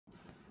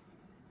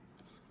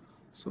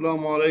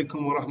Assalamu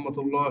alaikum wa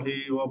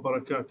rahmatullahi wa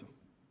barakatuh.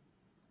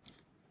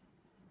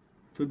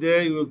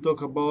 Today we'll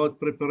talk about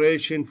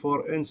preparation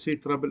for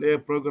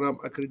NCAAA program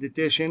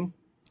accreditation,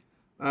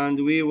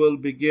 and we will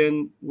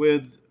begin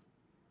with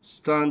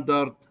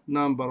standard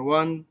number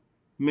 1,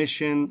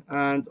 mission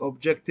and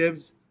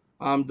objectives.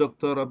 I'm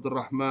Dr.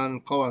 Abdurrahman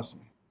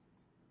Al-Qawasmi.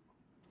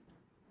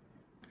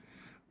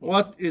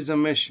 What is a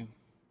mission?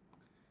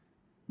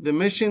 The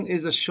mission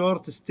is a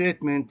short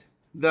statement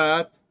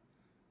that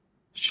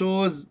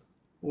shows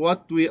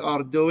what we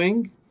are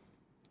doing.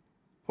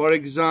 For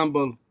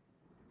example,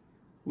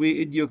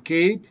 we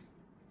educate,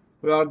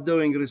 we are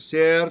doing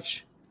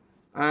research,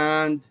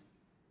 and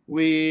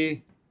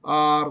we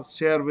are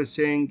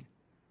servicing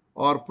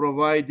or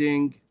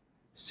providing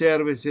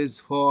services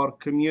for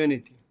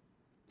community.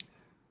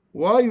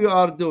 Why we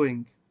are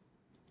doing?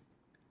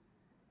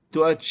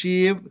 To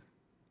achieve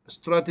a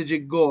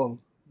strategic goal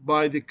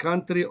by the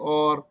country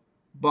or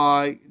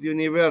by the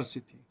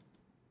university.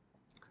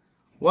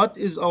 What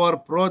is our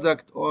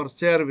product or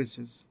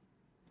services?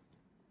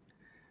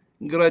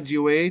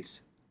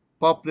 Graduates,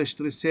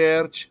 published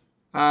research,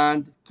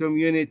 and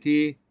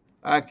community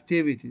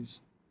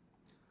activities.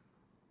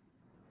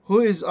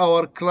 Who is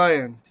our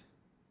client?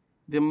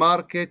 The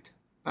market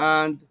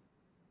and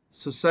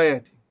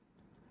society.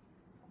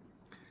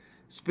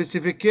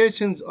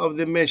 Specifications of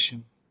the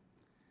mission.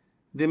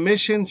 The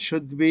mission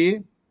should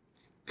be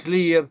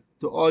clear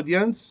to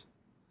audience,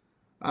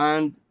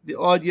 and the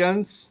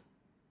audience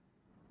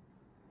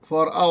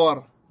for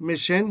our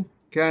mission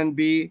can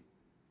be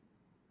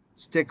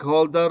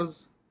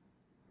stakeholders,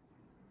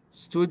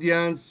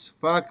 students,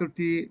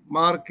 faculty,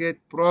 market,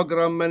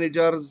 program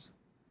managers,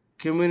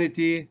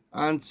 community,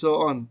 and so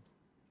on.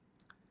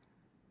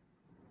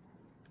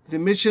 The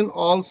mission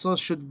also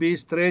should be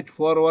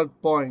straightforward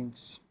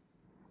points,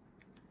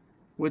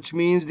 which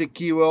means the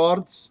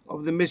keywords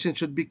of the mission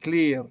should be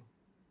clear: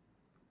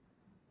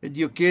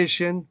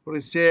 education,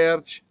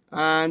 research,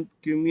 and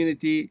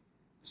community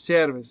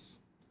service.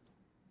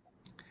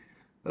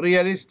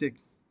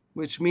 Realistic,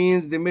 which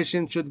means the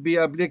mission should be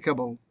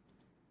applicable.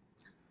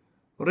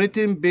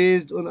 Written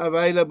based on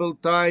available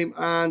time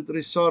and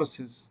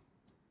resources.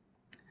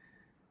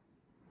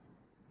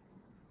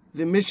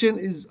 The mission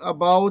is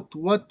about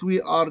what we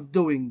are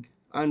doing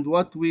and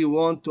what we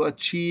want to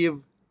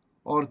achieve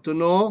or to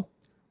know,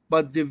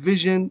 but the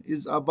vision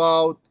is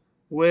about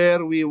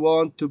where we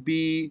want to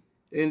be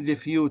in the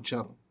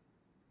future.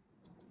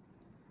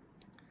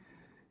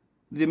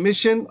 The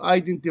mission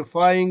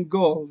identifying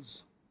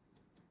goals.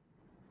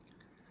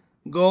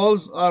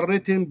 Goals are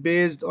written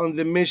based on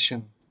the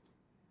mission.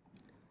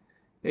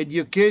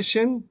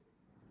 Education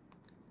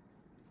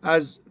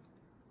as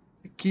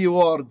a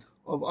keyword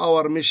of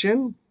our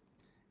mission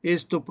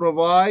is to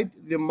provide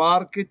the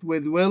market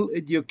with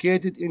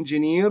well-educated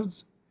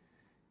engineers,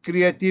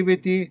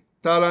 creativity,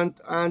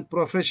 talent, and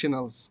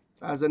professionals.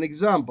 As an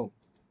example,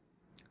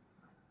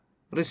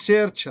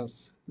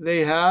 researchers,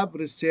 they have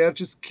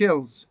research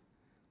skills,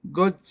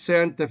 good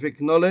scientific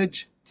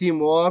knowledge,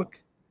 teamwork,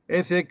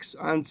 ethics,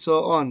 and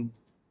so on.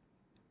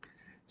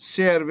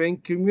 Serving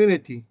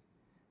community,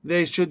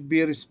 they should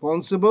be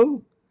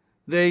responsible,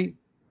 they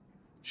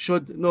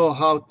should know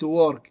how to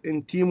work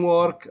in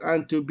teamwork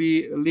and to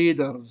be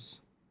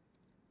leaders.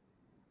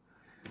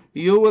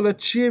 You will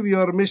achieve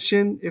your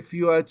mission if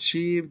you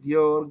achieved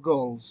your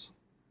goals.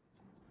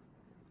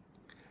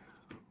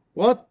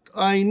 What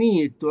I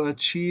need to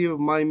achieve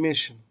my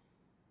mission?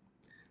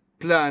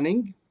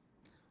 Planning.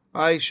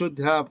 I should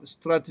have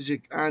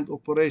strategic and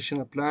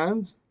operational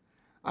plans,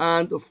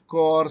 and of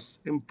course,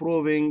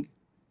 improving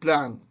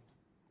plan.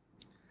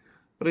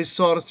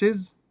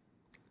 Resources,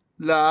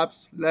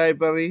 labs,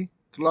 library,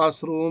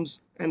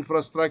 classrooms,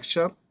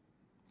 infrastructure,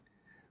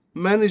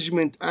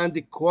 management and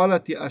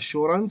quality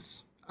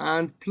assurance,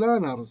 and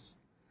planners,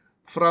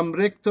 from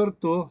rector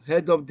to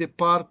head of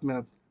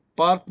department,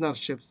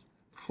 partnerships,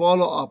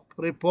 follow-up,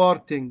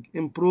 reporting,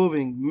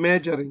 improving,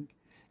 measuring,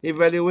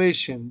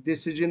 evaluation,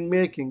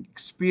 decision-making,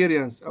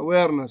 experience,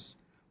 awareness,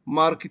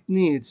 market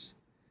needs.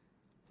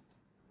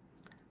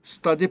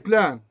 Study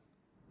plan.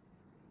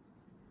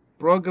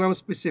 Program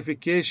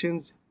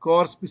specifications,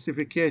 course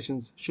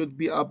specifications should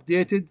be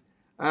updated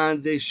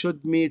and they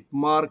should meet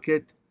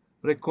market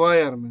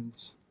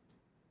requirements.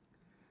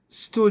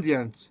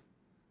 Students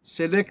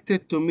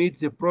selected to meet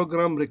the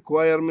program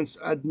requirements,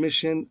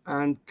 admission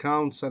and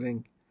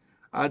counseling.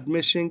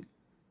 Admission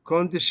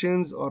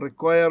conditions or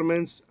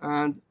requirements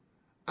and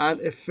an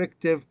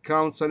effective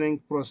counseling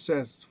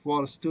process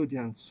for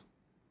students.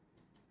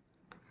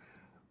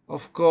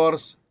 Of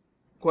course,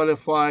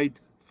 qualified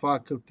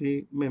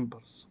faculty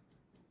members.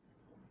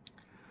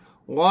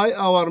 Why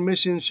our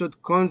mission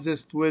should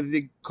consist with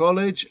the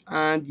college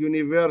and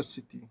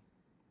university.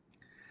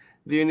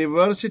 The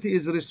university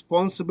is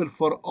responsible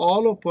for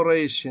all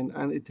operation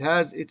and it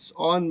has its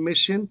own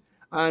mission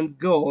and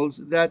goals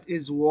that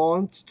is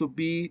wants to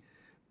be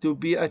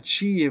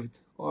achieved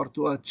or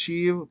to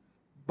achieve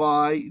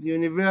by the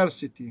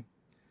university.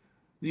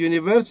 The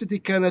university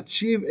can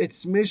achieve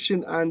its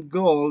mission and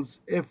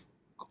goals if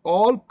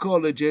All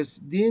colleges,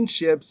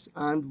 deanships,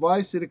 and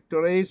vice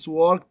rectorates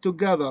work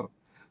together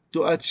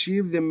to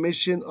achieve the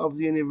mission of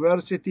the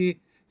university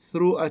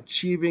through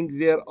achieving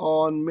their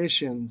own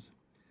missions.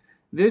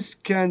 This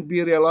can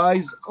be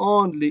realized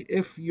only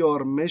if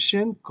your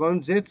mission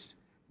consists,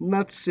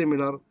 not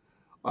similar.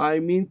 I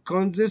mean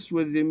consists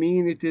with the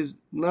mean it is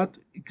not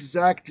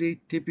exactly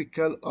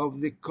typical of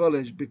the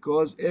college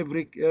because of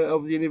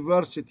the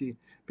university,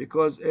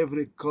 because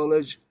every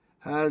college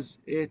has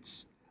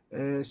its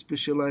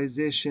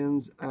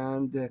specializations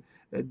and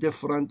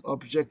different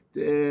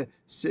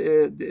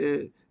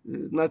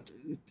not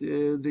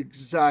the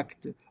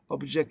exact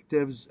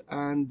objectives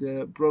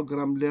and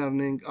program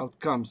learning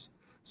outcomes.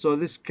 So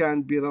this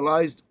can be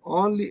realized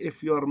only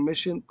if your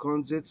mission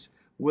consists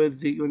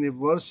with the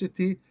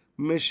university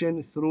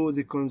mission through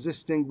the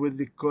consisting with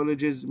the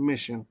college's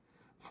mission.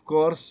 Of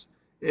course,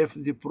 if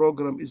the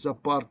program is a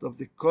part of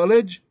the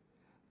college,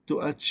 to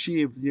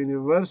achieve the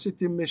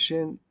university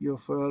mission, you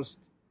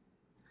first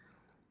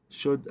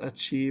should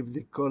achieve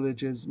the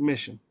college's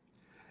mission.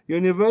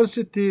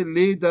 University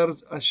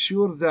leaders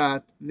assure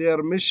that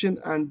their mission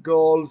and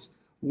goals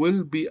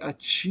will be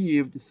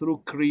achieved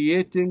through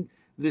creating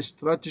the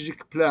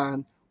strategic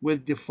plan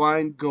with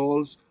defined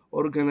goals,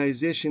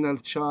 organizational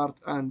chart,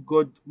 and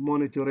good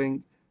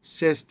monitoring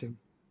system.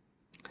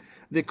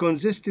 The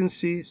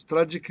consistency,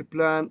 strategic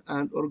plan,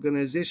 and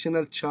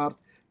organizational chart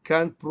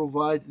can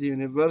provide the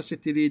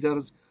university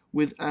leaders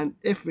with an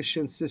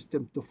efficient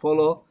system to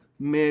follow,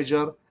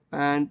 measure,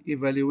 and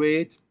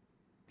evaluate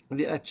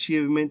the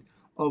achievement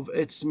of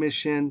its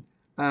mission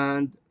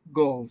and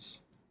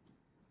goals.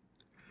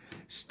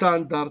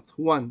 Standard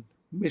 1.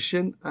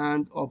 Mission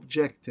and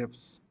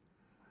objectives.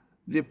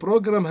 The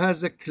program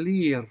has a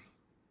clear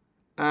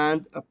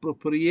and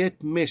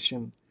appropriate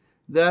mission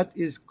that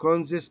is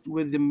consistent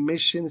with the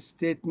mission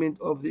statement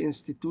of the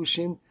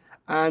institution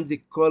and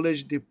the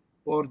college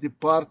or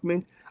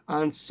department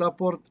and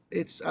support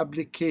its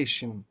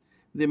application.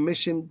 The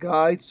mission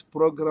guides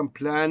program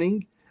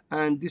planning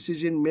and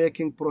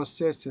decision-making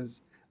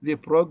processes. The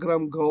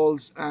program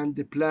goals and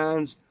the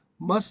plans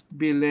must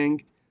be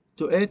linked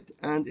to it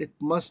and it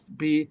must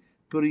be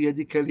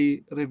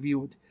periodically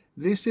reviewed.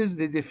 This is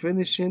the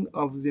definition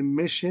of the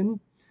mission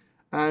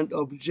and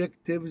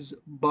objectives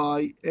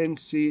by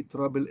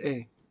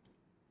NCAAA.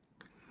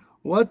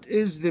 What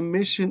is the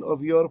mission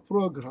of your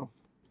program?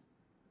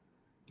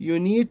 You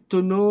need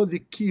to know the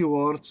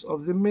keywords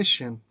of the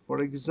mission. For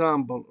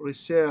example,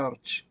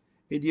 research,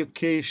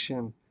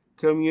 education,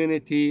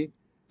 community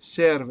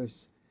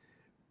service.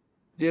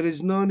 There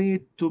is no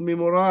need to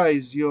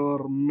memorize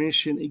your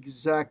mission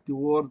exactly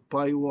word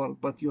by word,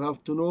 but you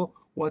have to know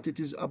what it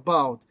is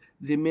about.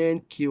 The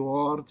main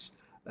keywords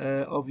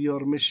of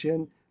your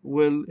mission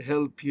will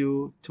help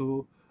you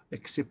to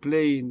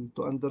explain,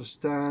 to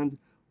understand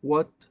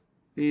what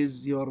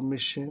is your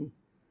mission.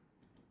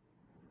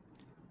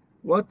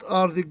 What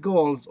are the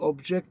goals,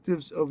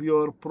 objectives of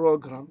your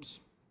programs?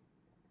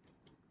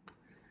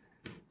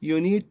 You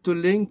need to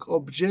link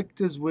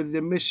objectives with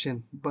the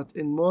mission, but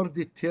in more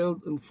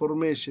detailed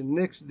information.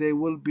 Next, they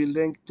will be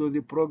linked to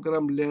the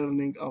program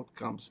learning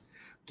outcomes.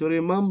 To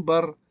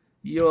remember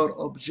your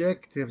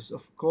objectives,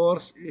 of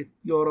course,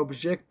 your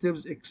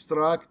objectives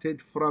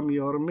extracted from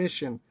your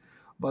mission.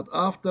 But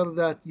after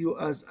that, you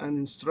as an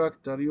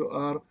instructor,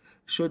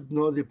 should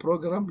know the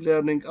program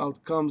learning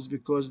outcomes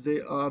because they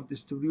are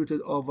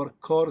distributed over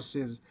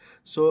courses.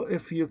 So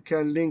if you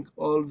can link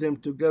all them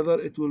together,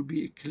 it will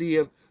be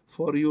clear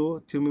for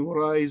you to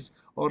memorize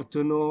or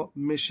to know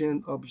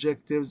mission,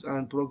 objectives,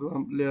 and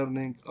program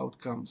learning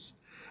outcomes.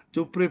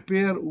 To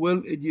prepare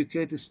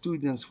well-educated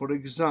students, for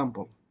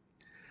example,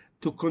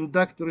 to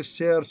conduct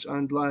research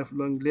and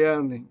lifelong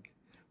learning,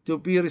 to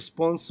be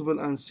responsible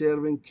and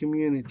serving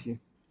community.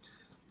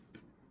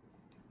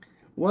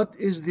 What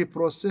is the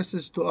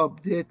processes to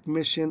update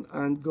mission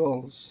and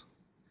goals?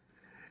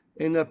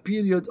 In a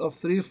period of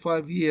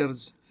 3-5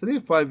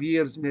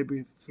 years,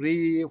 maybe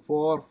 3,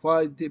 4,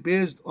 5,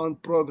 based on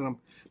program.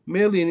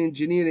 Mainly in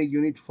engineering,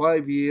 you need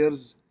 5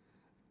 years.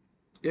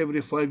 Every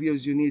 5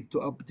 years, you need to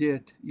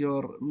update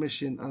your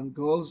mission and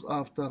goals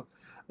after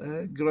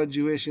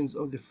graduations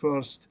of the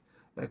first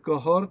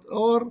cohort,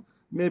 or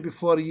maybe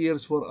 4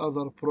 years for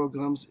other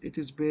programs. It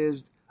is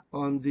based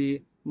on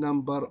the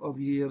number of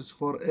years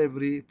for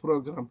every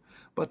program,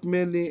 but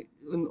mainly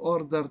in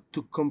order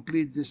to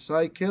complete the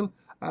cycle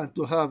and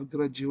to have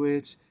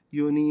graduates,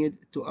 you need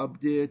to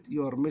update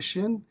your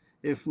mission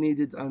if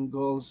needed and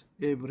goals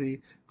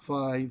every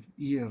 5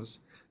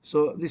 years.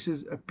 So this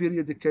is a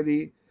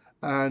periodically,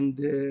 and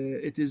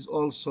it is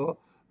also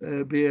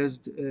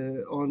based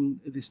on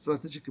the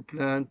strategic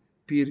plan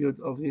period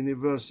of the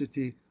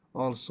university,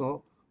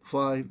 also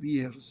 5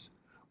 years.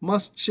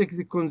 Must check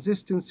the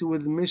consistency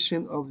with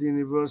mission of the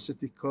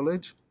university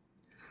college.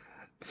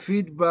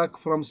 Feedback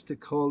from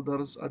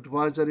stakeholders,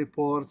 advisory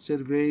reports,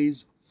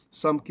 surveys.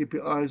 Some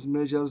KPIs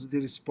measures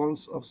the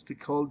response of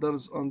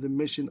stakeholders on the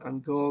mission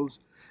and goals.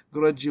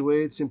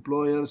 Graduates,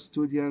 employers,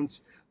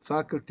 students,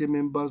 faculty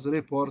members,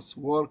 reports,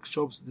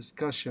 workshops,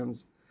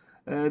 discussions.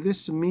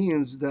 This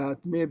means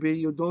that maybe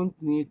you don't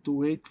need to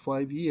wait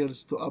 5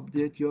 years to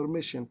update your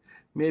mission.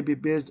 Maybe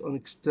based on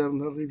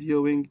external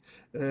reviewing,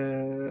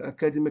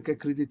 academic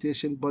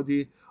accreditation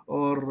body,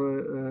 or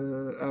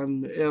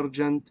an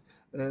urgent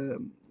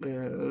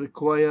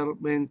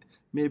requirement,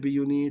 maybe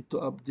you need to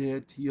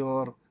update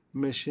your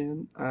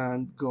mission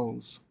and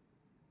goals.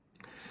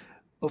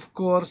 Of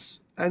course,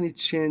 any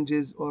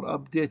changes or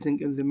updating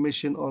in the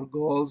mission or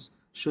goals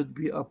should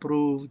be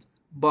approved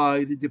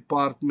by the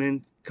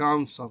department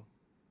council.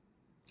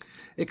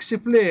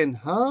 Explain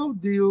how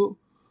do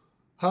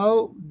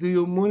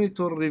you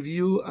monitor,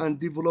 review, and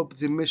develop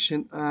the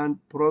mission and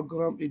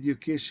program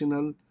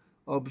educational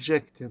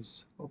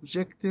objectives?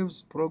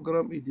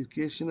 Program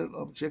educational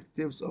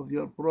objectives of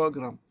your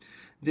program.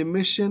 The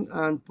mission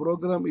and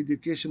program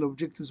education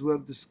objectives were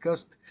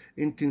discussed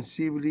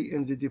intensively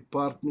in the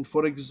department.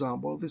 For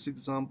example,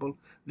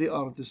 they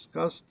are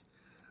discussed,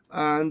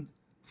 and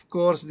of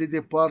course, the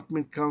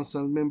department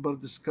council member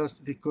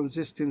discussed the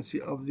consistency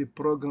of the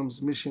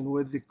program's mission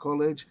with the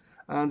college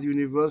and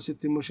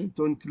university mission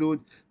to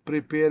include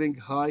preparing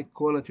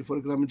high-quality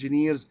program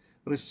engineers,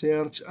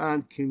 research,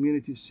 and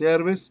community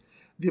service.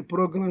 The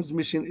program's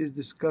mission is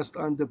discussed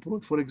and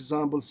approved, for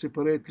example,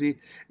 separately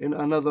in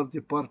another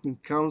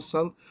department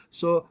council.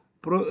 So,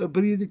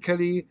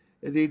 periodically,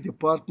 the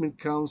department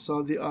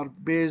council, they are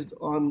based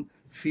on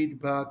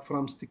feedback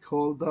from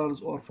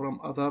stakeholders or from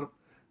other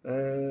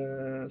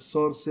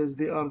sources.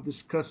 They are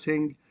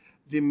discussing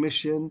the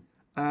mission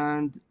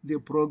and the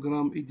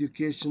program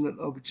educational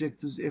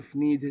objectives if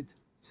needed,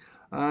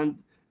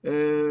 and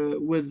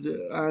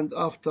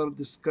after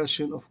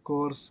discussion, of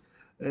course,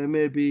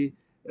 maybe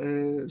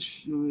the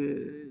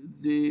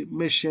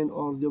mission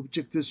or the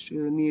objectives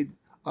need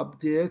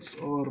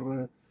updates,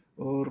 or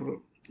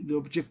the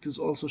objectives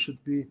also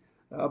should be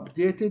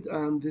updated,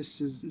 and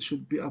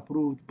should be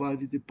approved by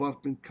the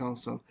department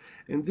council.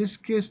 In this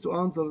case, to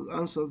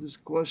answer this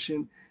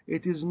question,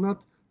 it is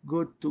not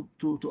good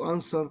to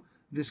answer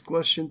this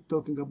question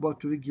talking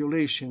about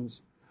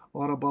regulations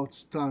or about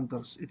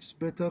standards. It's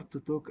better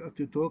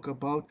to talk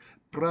about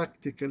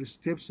practical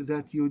steps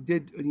that you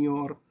did in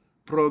your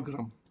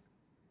program.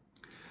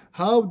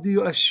 How do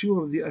you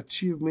assure the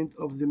achievement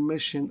of the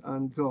mission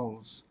and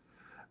goals?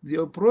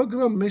 The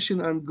program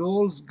mission and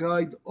goals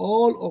guide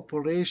all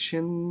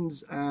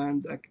operations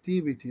and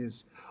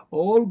activities.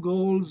 All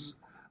goals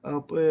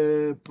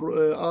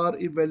are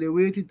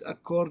evaluated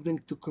according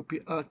to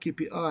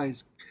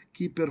KPIs,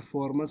 key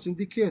performance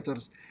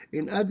indicators.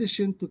 In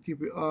addition to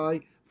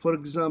KPI, for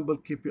example,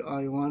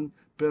 KPI 1,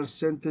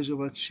 percentage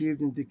of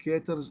achieved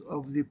indicators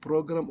of the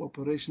program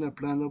operational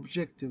plan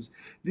objectives.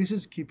 This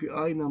is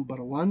KPI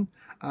number 1,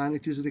 and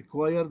it is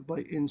required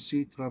by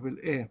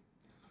NCAAA.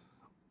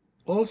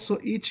 Also,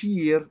 each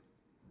year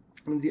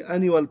in the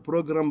annual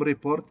program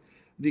report,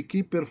 the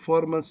key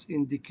performance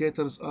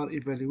indicators are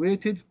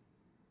evaluated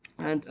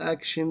and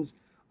actions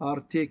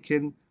are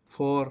taken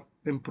for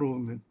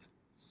improvement.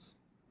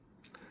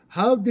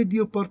 How did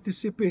you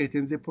participate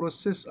in the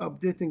process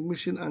updating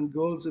mission and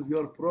goals of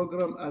your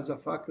program as a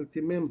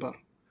faculty member?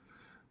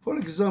 For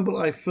example,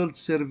 I filled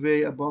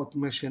survey about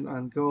mission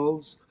and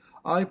goals.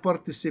 I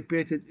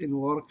participated in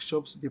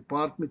workshops,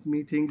 department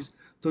meetings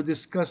to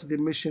discuss the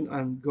mission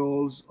and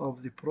goals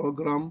of the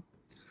program.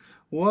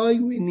 Why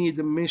we need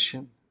a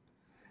mission?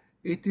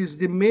 It is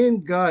the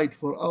main guide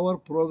for our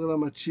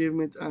program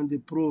achievement and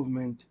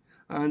improvement,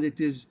 and it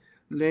is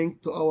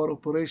linked to our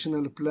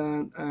operational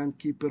plan and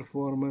key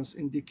performance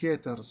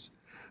indicators.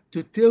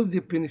 To tell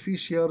the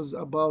beneficiaries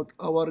about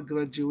our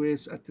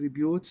graduates'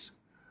 attributes.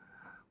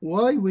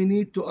 Why we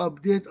need to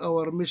update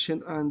our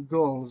mission and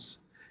goals?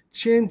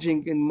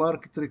 Changing in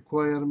market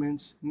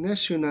requirements,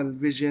 national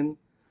vision,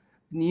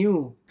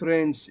 new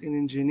trends in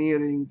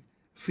engineering,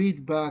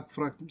 feedback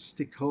from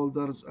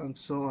stakeholders, and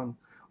so on.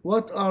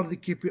 What are the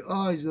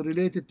KPIs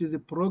related to the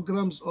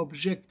program's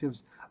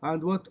objectives,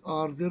 and what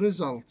are the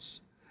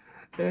results?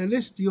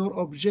 List your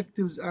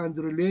objectives and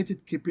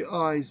related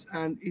KPIs,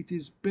 and it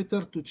is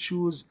better to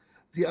choose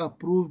the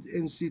approved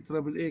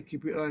NCAA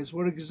KPIs.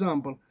 For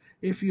example,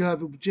 if you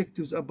have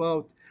objectives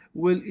about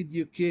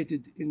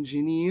well-educated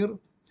engineer,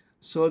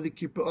 so the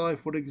KPI,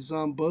 for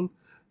example,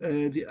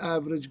 the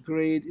average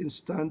grade in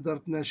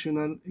standard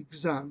national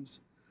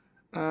exams.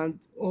 And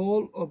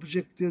all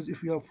objectives,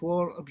 if you have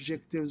 4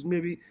 objectives,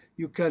 maybe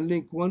you can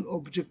link one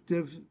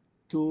objective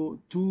to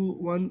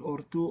 1 or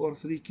 2 or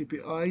 3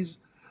 KPIs,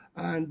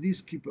 and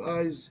these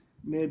KPIs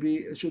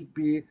maybe should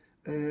be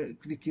the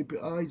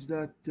KPIs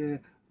that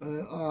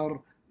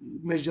are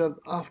measured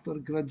after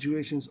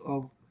graduations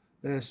of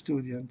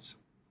students.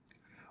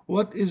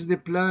 What is the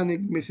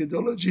planning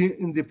methodology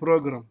in the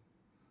program?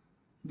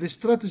 The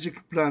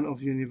strategic plan of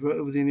the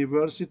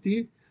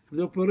university,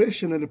 the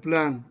operational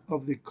plan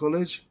of the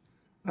college,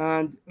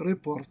 and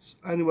reports,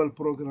 annual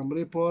program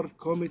report,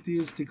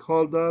 committees,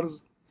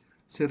 stakeholders,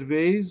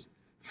 surveys,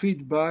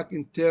 feedback,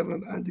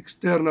 internal and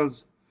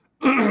externals,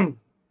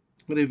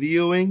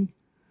 reviewing.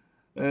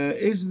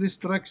 Is the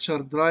structure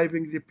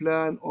driving the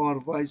plan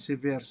or vice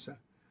versa?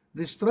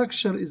 The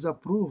structure is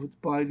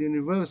approved by the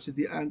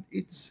university and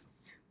it's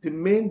the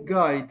main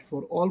guide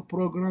for all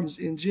programs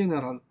in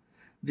general.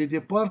 The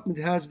department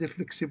has the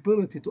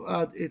flexibility to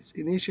add its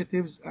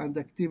initiatives and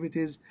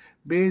activities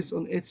based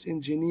on its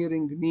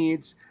engineering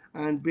needs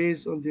and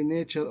based on the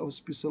nature of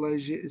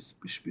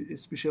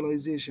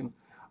specialization.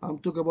 I'm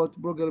talking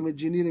about program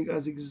engineering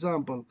as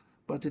example,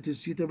 but it is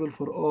suitable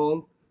for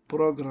all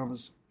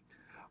programs.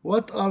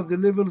 What are the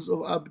levels of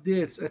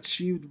updates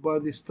achieved by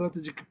the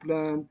strategic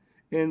plan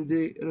in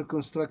the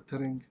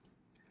reconstructing?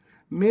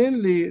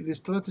 Mainly, the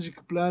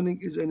strategic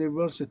planning is a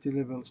university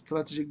level,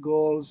 strategic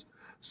goals,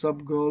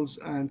 sub-goals,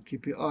 and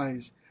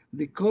KPIs.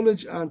 The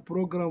college and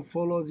program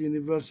follow the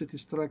university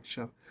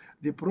structure.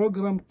 The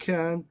program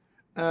can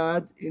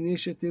add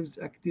initiatives,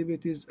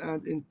 activities,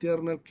 and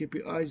internal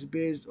KPIs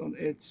based on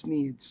its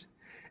needs.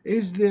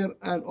 Is there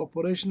an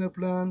operational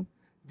plan?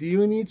 Do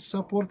you need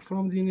support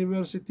from the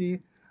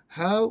university?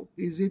 How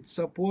is it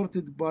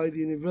supported by the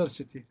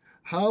university?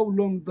 How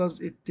long does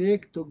it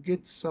take to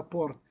get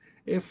support?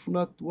 If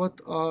not,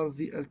 what are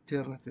the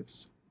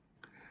alternatives?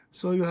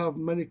 So you have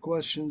many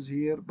questions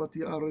here, but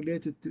they are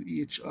related to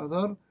each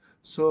other.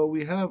 So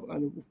we have,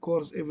 and of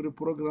course, every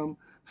program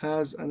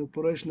has an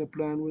operational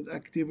plan with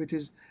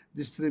activities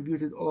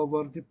distributed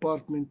over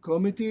department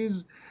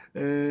committees.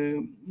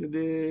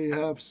 They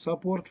have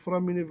support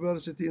from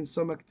university in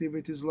some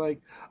activities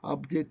like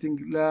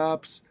updating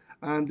labs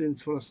and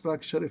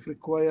infrastructure if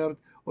required,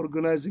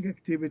 organizing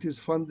activities,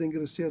 funding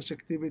research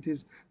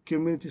activities,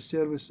 community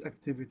service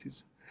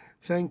activities.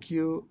 Thank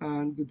you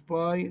and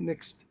goodbye.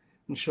 Next,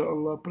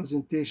 inshallah,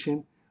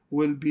 presentation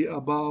will be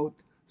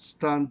about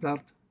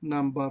standard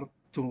number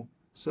 2.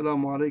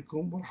 Assalamu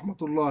alaikum wa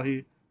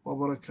rahmatullahi wa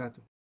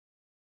barakatuh.